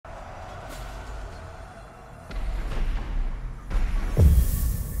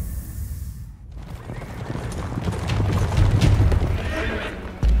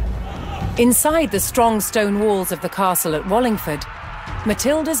Inside the strong stone walls of the castle at Wallingford,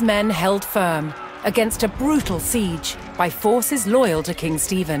 Matilda's men held firm against a brutal siege by forces loyal to King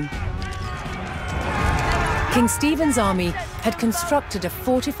Stephen. King Stephen's army had constructed a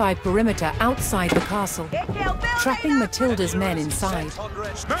fortified perimeter outside the castle, trapping Matilda's men inside.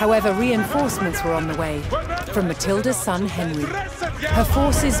 However, reinforcements were on the way from Matilda's son Henry. Her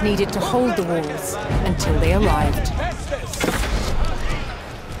forces needed to hold the walls until they arrived.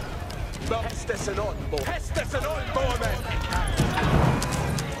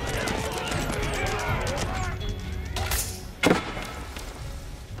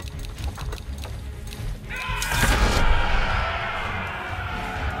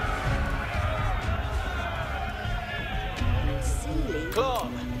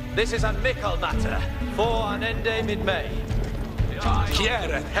 This is a mickle matter, for an end mid-May.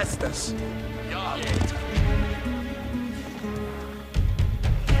 Kiere Hestes.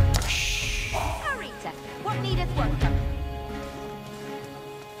 Arita, what needeth worker?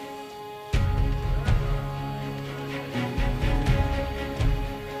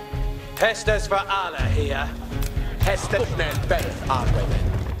 Hestes for Allah here. Hestes nen Beth Arwen.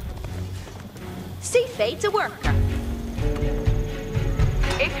 See fate a worker.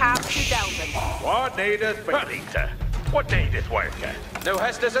 Ik have to Delvin. What needeth Arita? What needeth worker? No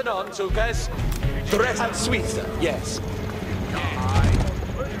Hestes anon, Tukes. Dress and Switzer, yes.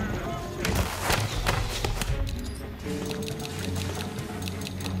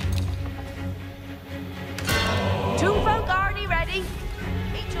 Toonfolk already ready.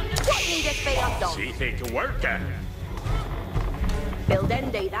 What needeth be undone? See fate to worker. Build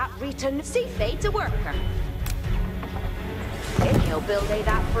ende that return. See fate a worker. And he'll build a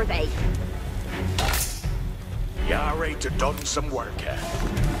that for they. You're ready to done some worker.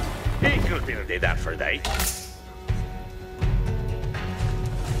 He could build that for they.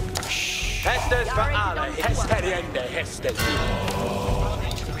 Hestes for Allah here. Hesteriende Hestes.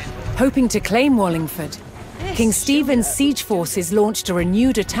 Hoping to claim Wallingford, King Stephen's siege forces launched a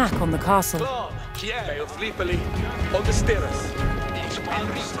renewed attack on the castle. Klon, Kiere of Sleepily, on the stairs.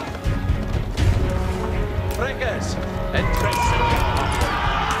 Breakers and Tracy.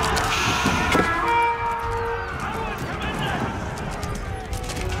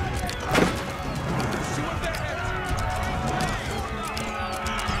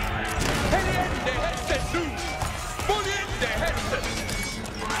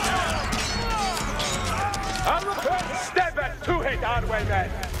 Step it to hit our way, men.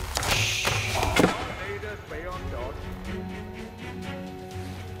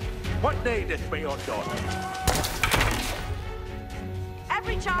 What needeth be undone?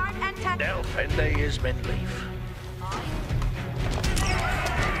 Every charge and tech. Delphinde is min leaf.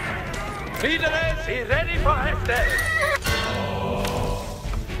 Leaders, he ready for Hestes.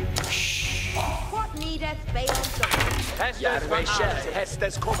 What needeth be undone? Hestes Yarwe for Shet, Allah.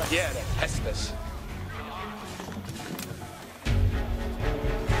 Hestes kommer. Kiere Hestes.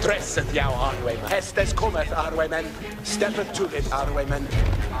 Dresset jou Arwemen. Hestes cometh Arwemen. Steppeth to it Arwemen.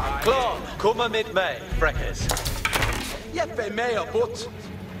 Klon, kommer mid-May, Breakers. Jeppe med og bort.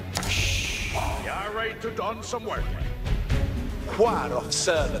 You're ready to done some work. Quar of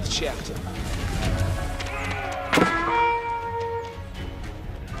serveth shelter.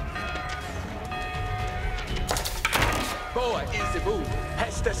 Boa is the move.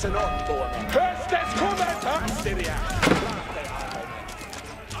 Hestes and on, Boa. Hestes cometh! Syria.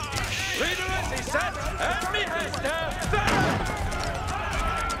 Leaders, he said, and me Hestes.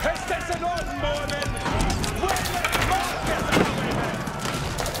 Hestes and on, Mormon.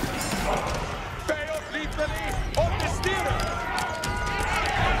 Fail Sleepily on the steerer.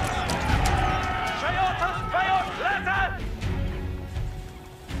 Shayotas, Fayot, Letter!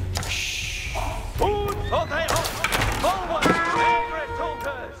 Food, okay, forward, every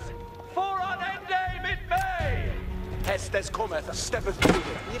talkers, for an end mid-May! Hestes cometh, steppeth to it.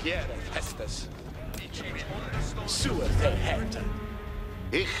 Kiere Hestes. Sueth they henter.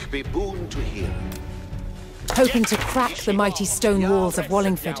 Ich be boon to hear. Hoping to crack the mighty stone walls of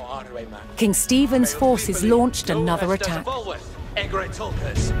Wallingford, King Stephen's forces launched another attack. Egre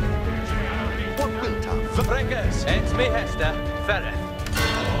talkers. What wilt thou? Breakers, and me Hester, Ferret.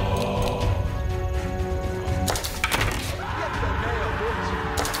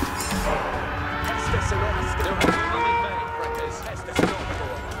 Hestes and on, still.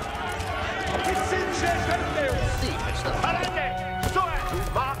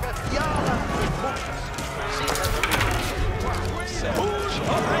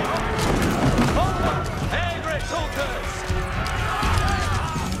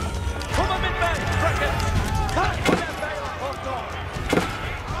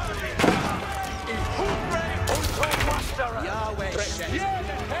 See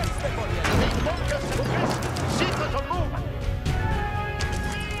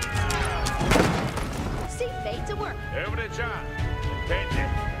fade to work. Every chance. Intended.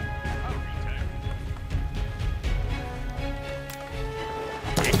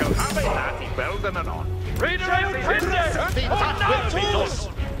 Ik kan hebben laat die belden en on. Reader is hinder! Die Oh, dat will be tools!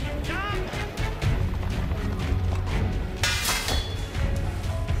 done.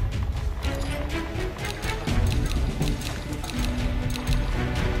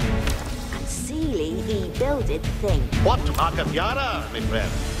 And Seeley, he builded thing. What market yara, my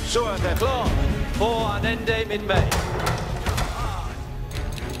friend? So are the claw. For an end day mid-May.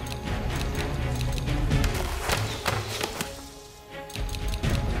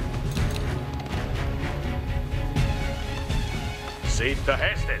 Seed the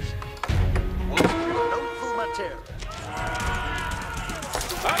Hestes. Doubtful matter.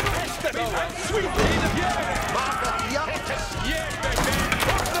 Sweet!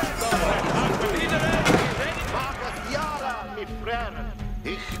 Market yara, my friend.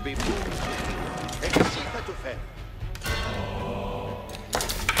 Ich bin boon. Ik zie het te ver.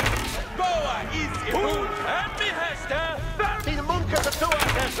 Boa is Boon and me Hester! Die munken de toe.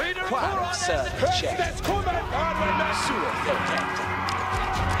 Reader Quite sir, check. Let's come back on my man! Sure, protect.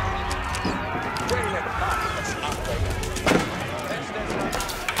 Wailing harmless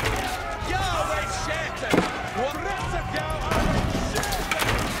Yahweh Satan! What rest of Yahweh Satan!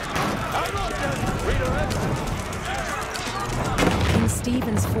 Reader King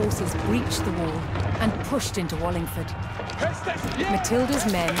Stephen's forces breached the wall and pushed into Wallingford. Matilda's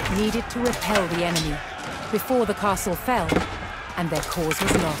men needed to repel the enemy before the castle fell and their cause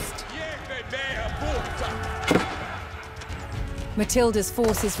was lost. Matilda's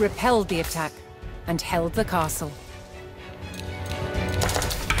forces repelled the attack and held the castle.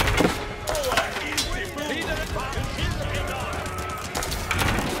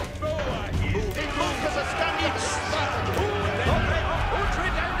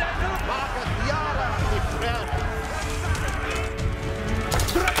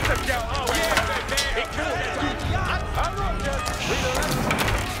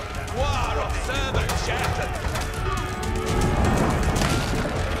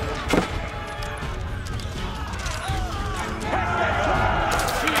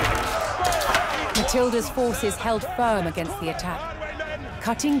 Matilda's forces held firm against the attack,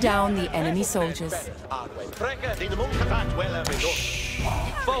 cutting down the enemy soldiers. Die munken gaat wel hebben door.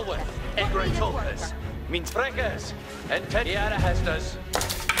 Forward! Egre Tulpus! Means Freckers! And Tediana Hesters!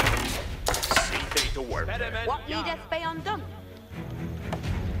 See they to work. What needeth be undone?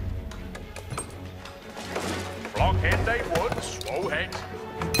 Blockhead they would, slow head.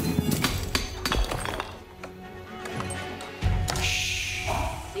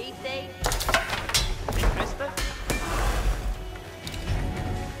 See they? Hester?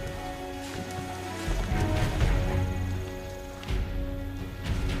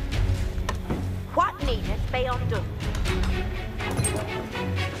 What needeth be undone?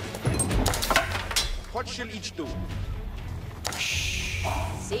 What shall each do?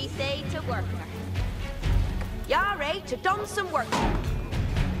 See they to work her. Yare to done some work.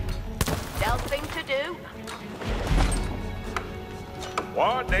 There's thing to do.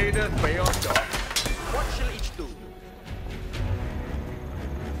 What needeth be undone? What shall each do?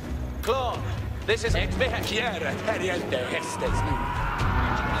 Claw! This is XB Chiara, Heriente, Hestes, nu.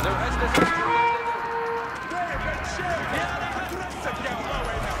 No Hesters!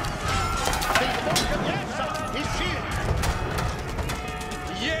 Die munken yes, is hier.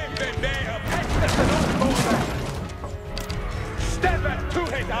 Step it to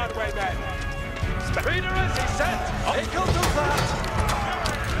his hardway men! Reader is he set! Equal to that!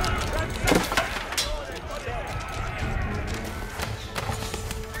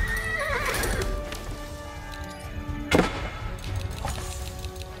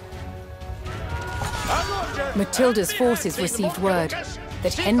 Matilda's forces received word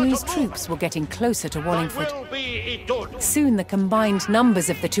that Henry's troops were getting closer to Wallingford. Will be it done. Soon the combined numbers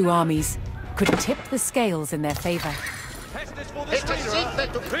of the two armies could tip the scales in their favor. Hesters for the Ik zie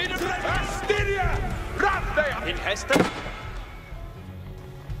het te ver. Reader Astiria! Run there! In Hester?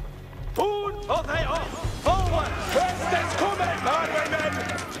 Boon! Oh, they are! Forward! Hesters coming! Hardway men!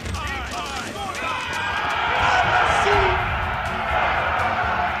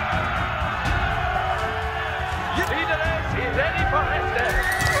 Leader is ready for Hester!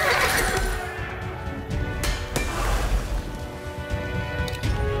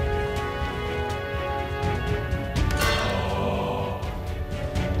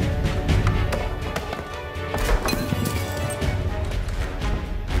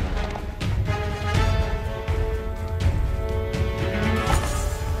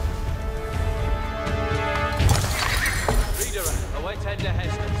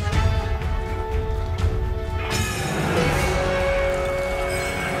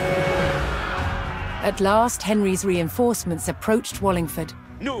 At last, Henry's reinforcements approached Wallingford.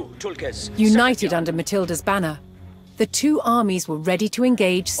 Nu, Tulkes. United under Matilda's banner, the two armies were ready to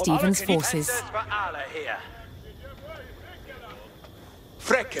engage Stephen's forces.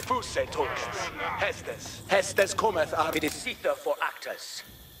 Fräcke fusse, Tulkes. Hestes cometh ar. It is Sita for actors.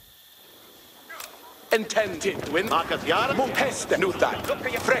 Intended win. Market Jara. Mot hästen utan.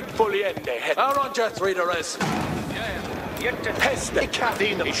 Fräck foliende. Här har just readers. Hästen kan.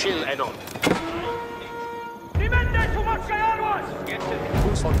 Din Michel enon.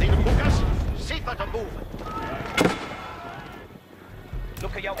 Von din Lukas. See what I'm moving.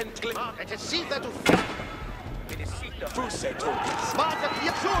 Look at your Market is see that to It is Sita. Fusse, Tulkes. Market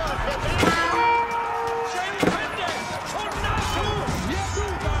Yeshua.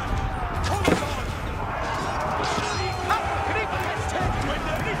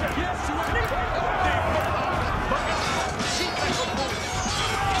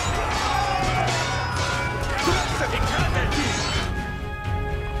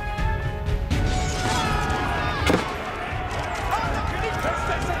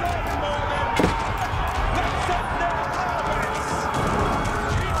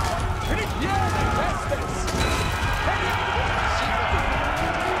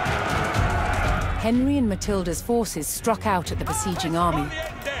 Henry and Matilda's forces struck out at the besieging army,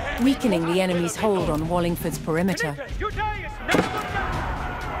 weakening the enemy's hold on Wallingford's perimeter.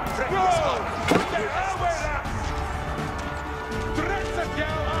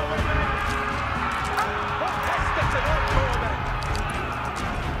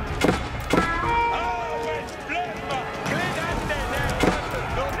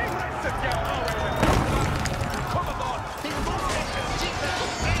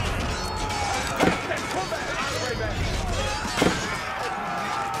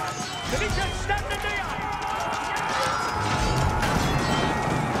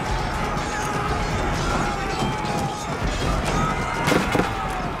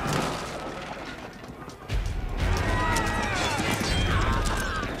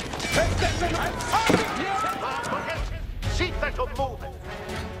 See that to move.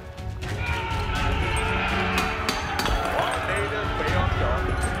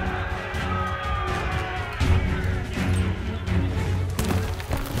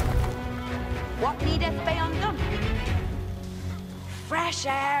 What needeth be undone? Fresh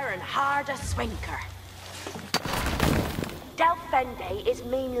air and harder swinker. Delphende is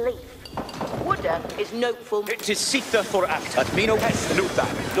mean leaf. Woodder is noteful. It is Sita for act. At Mino Hästen utan.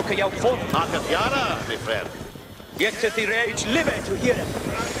 Look at your phone. Market Jara, my friend. Yet to the rage live to hear it.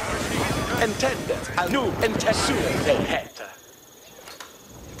 Intended. Nu intessue det heter.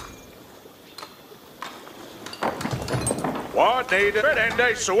 What needed then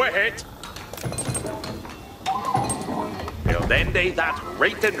they saw it. Well then they that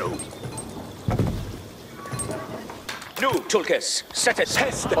rate the new. Nu, Tulkes, set it.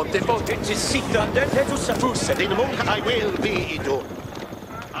 Hästen on the boat. It is Sita, then let us Fusse. Din munk I will be done.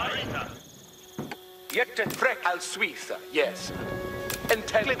 Yet to Fräck al Suiza. Yes.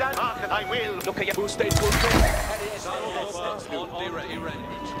 Intended. Market I will. look at your Who stayed Tulkes?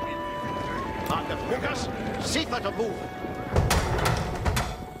 Market Lukas. See what I'm moving.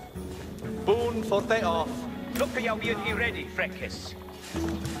 Boon for they off. look at your beauty ready, Freckis.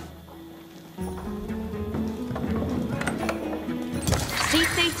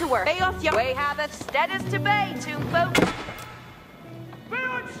 See to work. Bay off your way hath steadest to bay, to boat.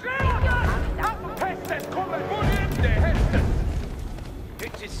 Hästes kommer foliende, hästes.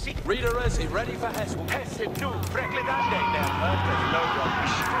 It is Sita. Reader is he ready for Hästen? Hästen nu, Fräcklidande. Now, there's no one.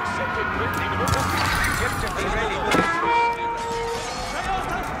 Set it with the Yet to be ready.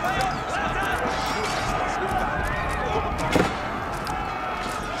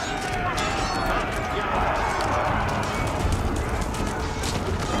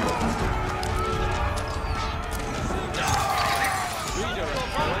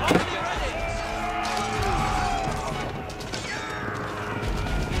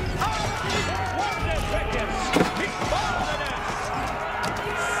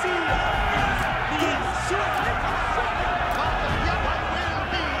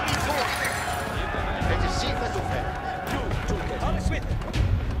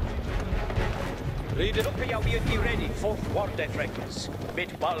 Look at your beauty ready, fourth warde Freckis,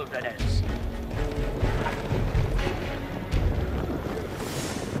 mit Baldenes.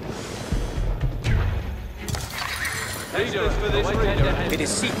 It is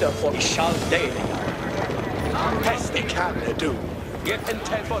Sita for Ishal Hästen kan det du. Yet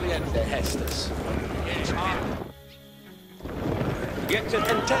Intend foliende Hästes. Yet an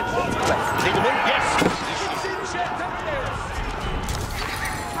Intended. Yes.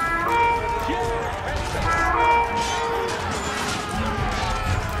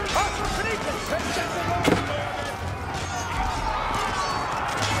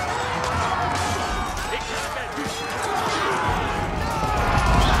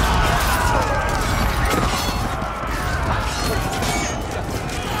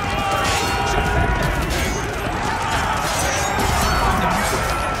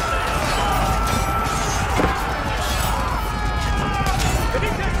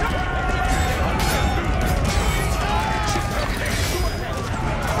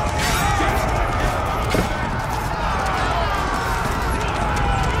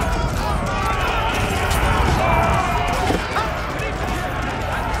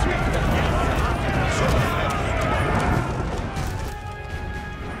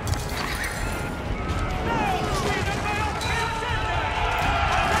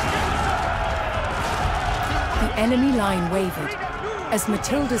 enemy line wavered as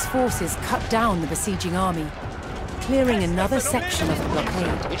Matilda's forces cut down the besieging army, clearing another section of the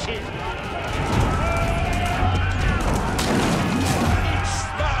blockade.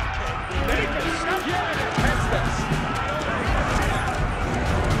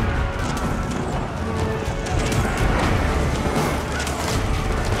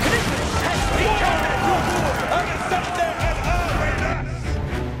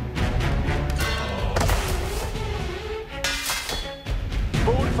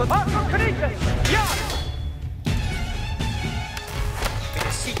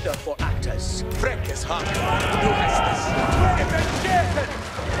 For actors, Wracks hard. Du hast es. Emergeten!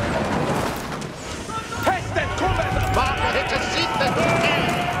 Hesten, kommen! Warte, hätte Sieten!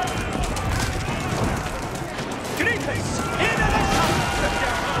 Gripes! In der Schacht!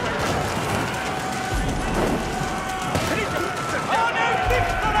 Gripes! Ohne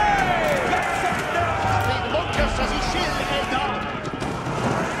Victory! Wegen Lukas, dass ich schilde, da!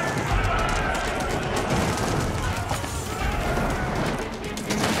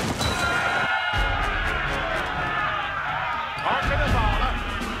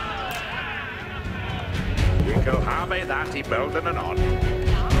 Have that he building and on.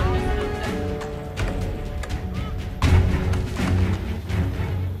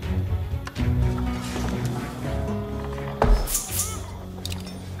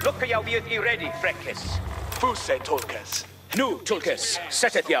 Look, you'll be ready, Wracks. Who said Tulkas? Nu, Tulkas.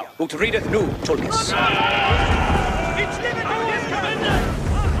 Setet jou. Ut readeth nu, Tulkas. It's limited!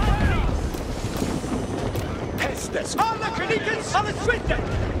 Hestes! Alla Knickens! Alla Switten!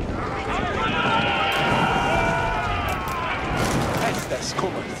 Hestes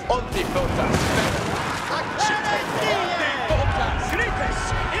cometh! On the botas! On the botas!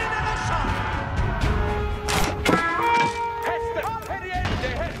 Gripes! In der Schacht! Hestes! Periente!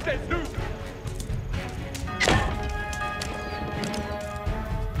 Hestes nu!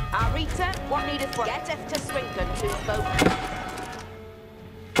 Arita, what needeth for getteth to Swinton to folk?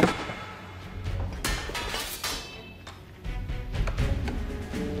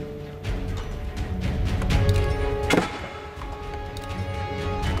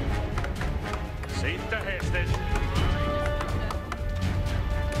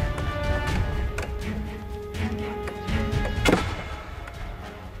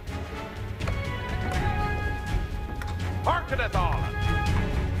 Harkeneth all.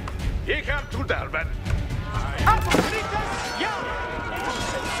 Ye come to Delven. Apokritas! Ja!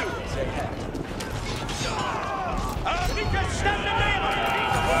 Arika, stand the name!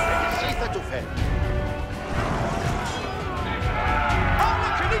 Sieten zu fällen. Alla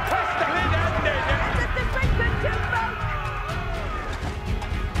Knickens! Getteth to Swinton to folk!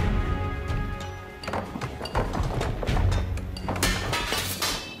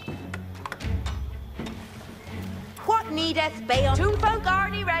 What needeth Bayon? Toonfolk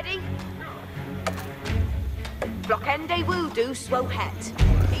already ready. Blockende voodoo swow het.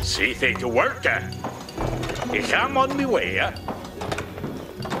 See they to work, Ich am on me way,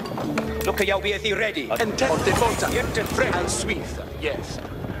 Look, you'll be ready. And on the botas! Jette Fred and Swith, yes.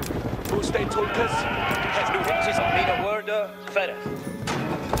 Who said Tulkas? Has nu hexes on me the word, Ferreth.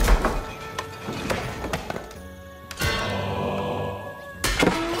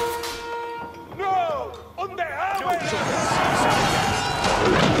 No! On the highway!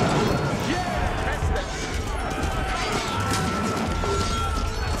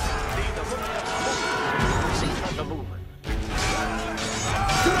 Sieten the movement.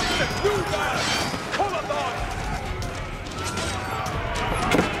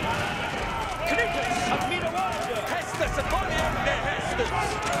 Hestes upon him, the Hestes!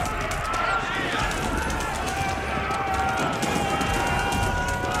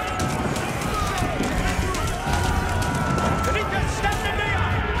 Knickens, stand in there!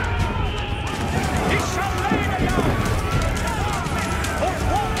 Ich shall lay the down! Und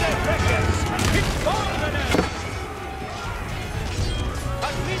water, Wracks! It's Barmanen!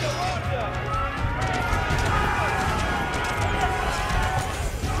 At me the water!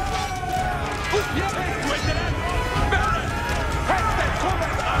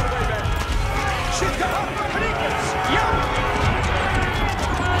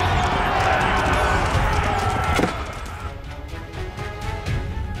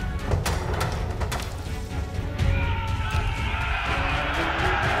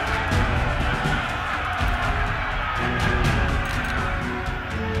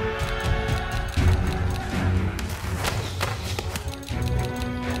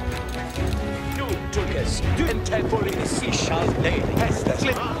 And tempoli He shall lay. Hestes!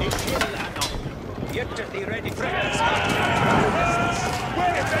 Jette thee ready, Where Wracks.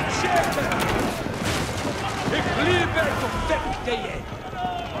 is the ship? Liberto Fecteye!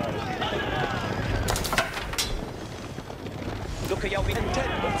 Look at you in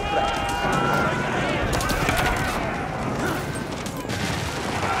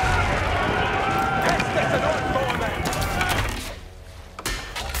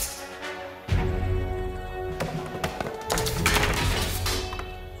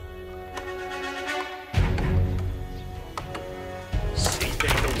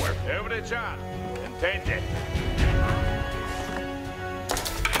Every job. Intended.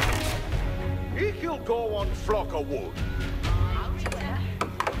 He'll go on flock of wood.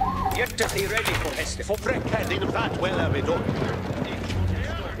 Get to be ready for Hester. For Freckhead in that well have it done.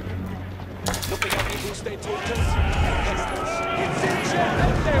 Look at you who stay told us. It's in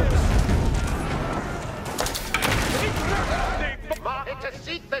Germany! Ma it's a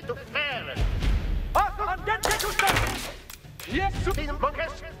secret to fair. I'm getting to stop! Yes, The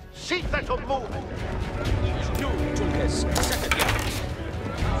monkeys, secret of movement. No, Tulkas. Second yard.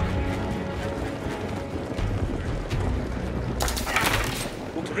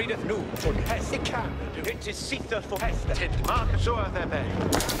 What readeth new, Tulkas? It can. It is Sita for Hester. Tid Marcus or the bay.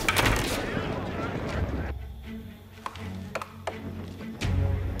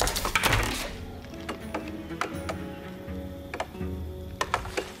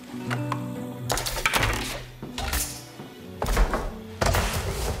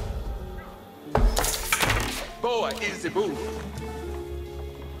 Boa is the boo.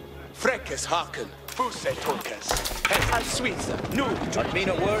 Freckes haken. Fuse tolkas. Hes al Suiza. No, I mean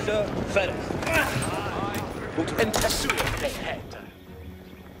a word, Ferris. En tasua de het.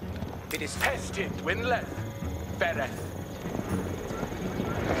 It is Hestit winleth. Fereth.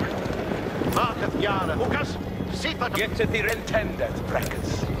 Marcus Yara. Lucas, secret Get to the Intended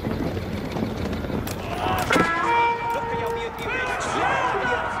Freckes. Look at you in the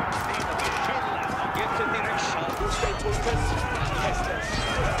Get to the direction. Fuse tolkas. Hestes.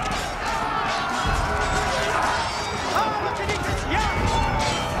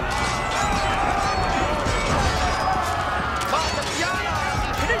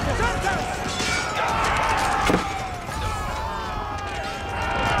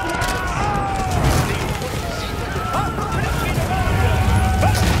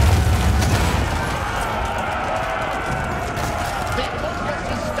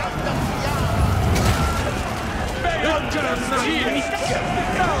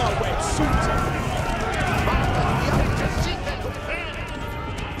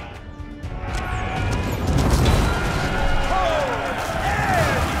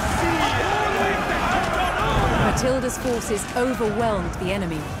 Matilda's forces overwhelmed the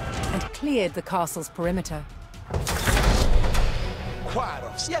enemy and cleared the castle's perimeter.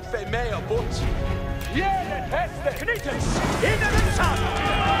 Quaros. Jeffe mea bot. Jenen Hester! Knittes! Innen den sand!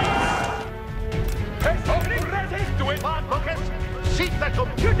 Hester Knittes! to it. Marcus, secret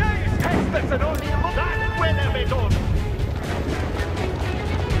of Today is Hester's and only that well have it done.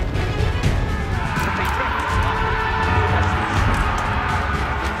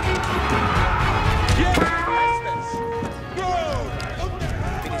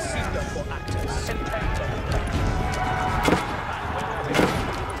 It is Sita for actors.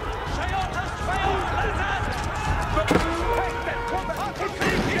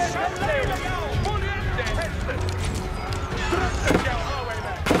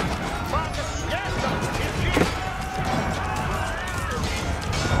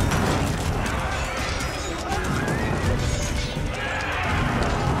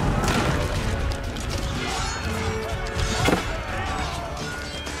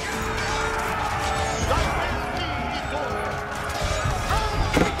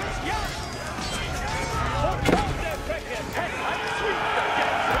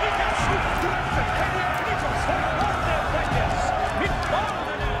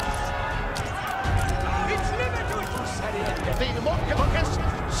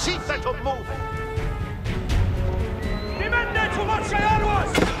 Secret of movement.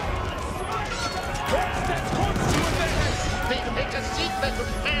 It's a secret of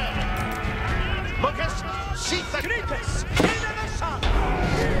fair. Marcus, secret.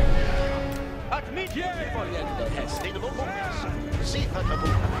 Secret of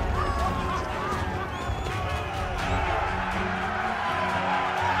movement.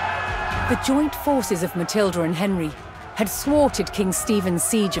 The joint forces of Matilda and Henry had thwarted King Stephen's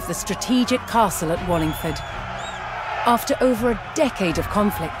siege of the strategic castle at Wallingford. After over a decade of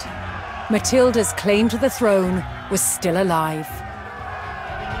conflict, Matilda's claim to the throne was still alive.